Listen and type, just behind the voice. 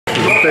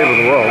favor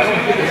the Royals.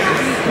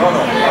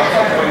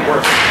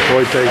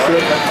 Boyd takes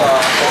it.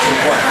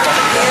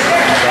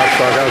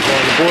 Babstock has it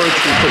on the board.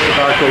 He puts it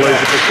back to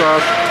Laser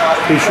across.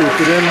 He shoots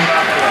it in.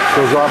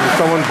 Goes off of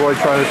someone. Boyd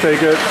trying to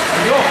take it.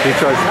 He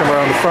tries to come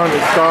around the front.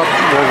 It stops.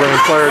 Wolverine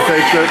player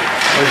takes it.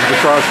 Laser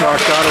across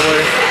knocks that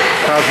away.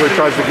 Hasler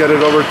tries to get it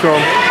over to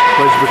him.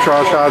 Laser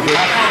across has it.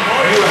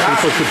 He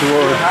puts it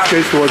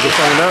towards the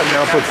front of the net.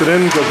 Now puts it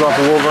in. Goes off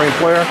a Wolverine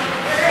player.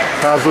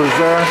 Hasler's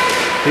there.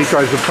 He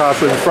tries to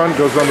pass it in front.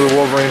 Goes under the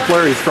Wolverine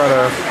player. He's trying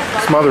to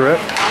smother it.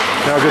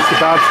 Now gets the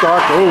Babstock.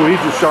 Oh, he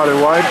just shot it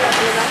wide.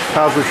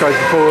 Hasler tries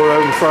to pull it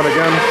out in front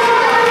again.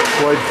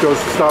 Boyd goes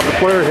to stop the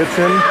player, hits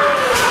him.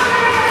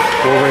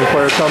 Wolverine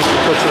player comes and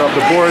puts it up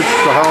the boards.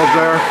 Sahal's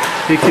there.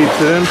 He keeps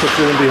it in, puts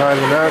it in behind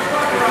the net.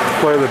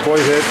 Player that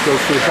Boyd hit goes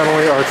to the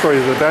penalty, or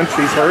sorry, to the bench.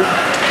 He's hurt.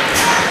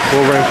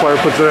 Wolverine player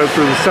puts it out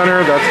through the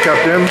center. That's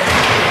kept in.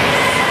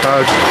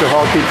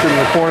 Sahal keeps it in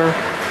the corner.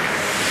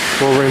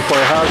 Wolverine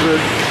player has it.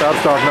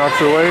 Babstock knocks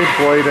it away.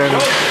 Boyd and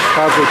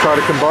Hasler try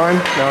to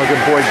combine. Now again,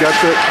 Boyd gets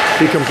it.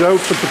 He comes out,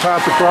 puts the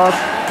pass across.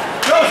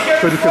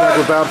 Couldn't connect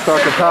with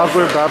Babstock and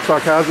Hasler.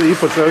 Babstock has it. He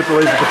puts it out to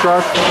Laser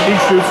Petras. He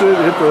shoots it.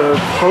 Hit the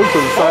post to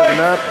the side of the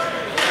net.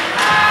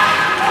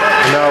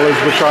 And now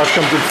Laser Petras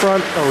comes in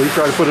front. Oh, he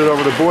tried to put it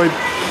over to Boyd.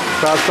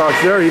 Babstock's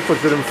there. He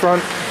puts it in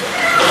front.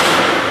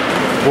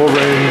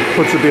 Wolverine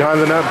puts it behind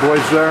the net.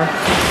 Boyd's there.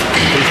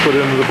 He's put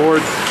it into the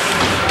boards.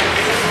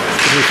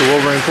 He's the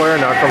Wolverine player.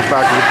 Now comes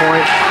back to the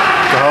point.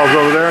 Sahal's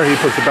over there. He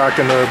puts it back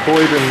into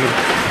Boyd in the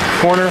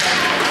corner.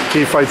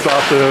 He fights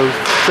off the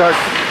check.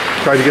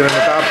 Tries to get in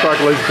the Babstock.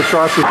 Laser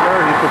Petras is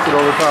there. He puts it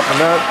over top of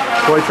the net.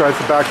 Boyd tries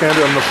to backhand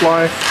it on the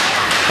fly.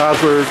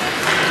 Hasler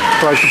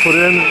tries to put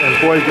in,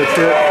 and Boyd gets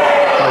hit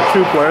by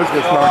two players.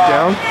 Gets knocked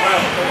down.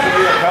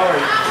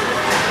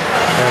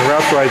 And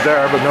ref's right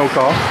there, but no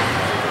call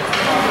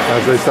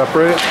as they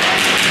separate.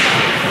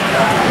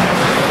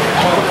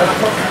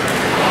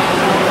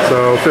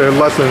 So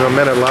less than a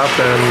minute left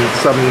and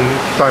 7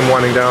 time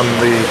winding down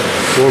the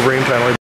Wolverine penalty.